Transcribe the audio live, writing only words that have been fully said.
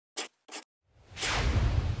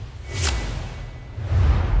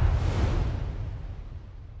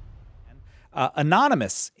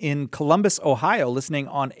Anonymous in Columbus, Ohio, listening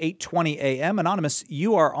on 8:20 a.m. Anonymous,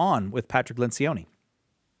 you are on with Patrick Lencioni.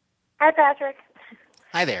 Hi, Patrick.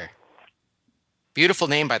 Hi there. Beautiful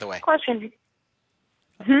name, by the way. Question.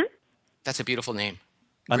 That's a beautiful name.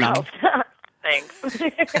 Anonymous. Oh, thanks.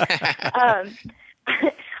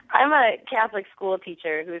 I'm a Catholic school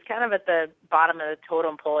teacher who's kind of at the bottom of the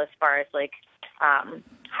totem pole as far as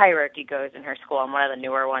hierarchy goes in her school. I'm one of the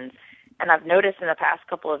newer ones. And I've noticed in the past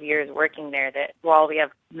couple of years working there that while we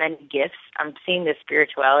have many gifts, I'm seeing the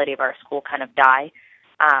spirituality of our school kind of die.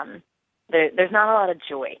 There's not a lot of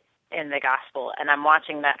joy in the gospel, and I'm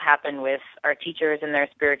watching that happen with our teachers and their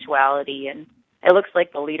spirituality. And it looks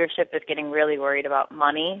like the leadership is getting really worried about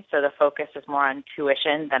money, so the focus is more on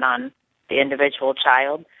tuition than on the individual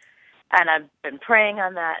child. And I've been praying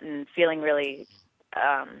on that and feeling really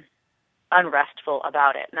unrestful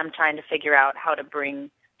about it. And I'm trying to figure out how to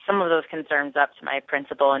bring some of those concerns up to my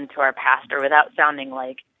principal and to our pastor without sounding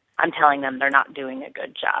like I'm telling them they're not doing a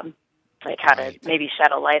good job. Like how to maybe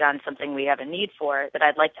shed a light on something we have a need for that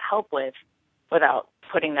I'd like to help with without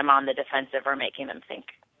putting them on the defensive or making them think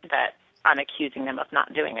that I'm accusing them of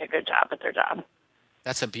not doing a good job at their job.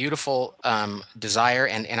 That's a beautiful desire,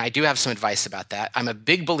 and I do have some advice about that. I'm a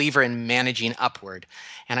big believer in managing upward,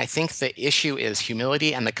 and I think the issue is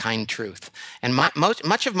humility and the kind truth. And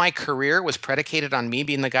much of my career was predicated on me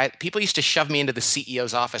being the guy. People used to shove me into the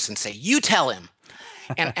CEO's office and say, "You tell him,"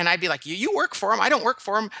 and I'd be like, "You work for him. I don't work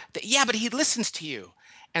for him." Yeah, but he listens to you.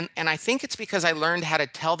 And I think it's because I learned how to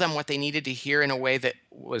tell them what they needed to hear in a way that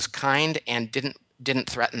was kind and didn't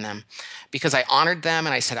threaten them, because I honored them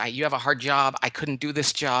and I said, you have a hard job. I couldn't do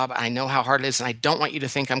this job. I know how hard it is, and I don't want you to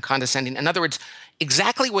think I'm condescending. In other words,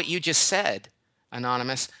 exactly what you just said,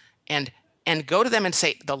 Anonymous, and go to them and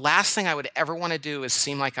say, the last thing I would ever want to do is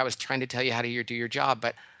seem like I was trying to tell you how to do your job.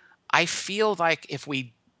 But I feel like if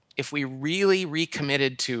we really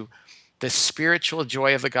recommitted to the spiritual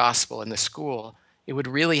joy of the gospel in the school, it would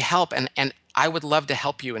really help. And I would love to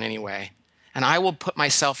help you in any way. And I will put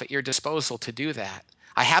myself at your disposal to do that.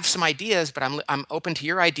 I have some ideas, but I'm open to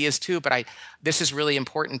your ideas too. But this is really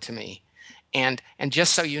important to me. And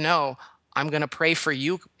just so you know, I'm going to pray for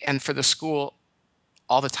you and for the school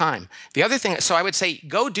all the time. The other thing, so I would say,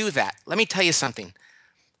 go do that. Let me tell you something.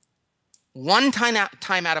 One time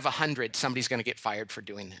out of 100, somebody's going to get fired for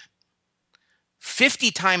doing that.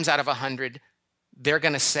 50 times out of 100, they're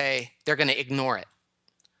going to ignore it.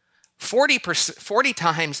 40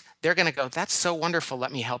 times, they're going to go, "That's so wonderful,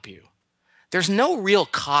 let me help you." There's no real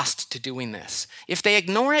cost to doing this. If they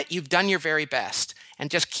ignore it, you've done your very best, and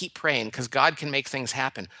just keep praying, because God can make things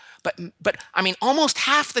happen. But I mean, almost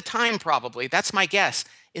half the time, probably, that's my guess,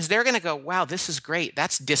 is they're going to go, "Wow, this is great.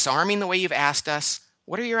 That's disarming the way you've asked us.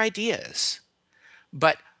 What are your ideas?"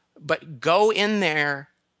 But go in there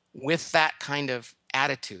with that kind of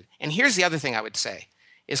attitude. And here's the other thing I would say.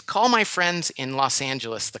 Is call my friends in Los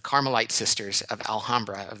Angeles, the Carmelite sisters of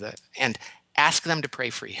Alhambra, and ask them to pray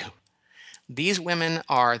for you. These women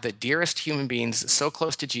are the dearest human beings, so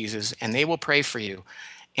close to Jesus, and they will pray for you.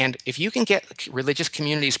 And if you can get religious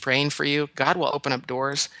communities praying for you, God will open up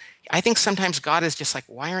doors. I think sometimes God is just like,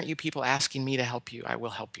 "Why aren't you people asking me to help you? I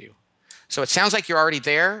will help you." So it sounds like you're already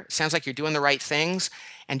there. It sounds like you're doing the right things.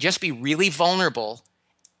 And just be really vulnerable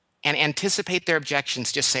and anticipate their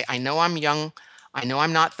objections. Just say, "I know I'm young. I know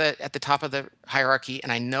I'm not at the top of the hierarchy,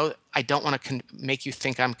 and I know I don't want to make you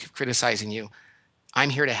think I'm criticizing you. I'm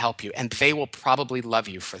here to help you," and they will probably love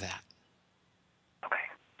you for that. Okay.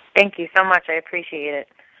 Thank you so much. I appreciate it.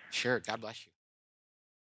 Sure. God bless you.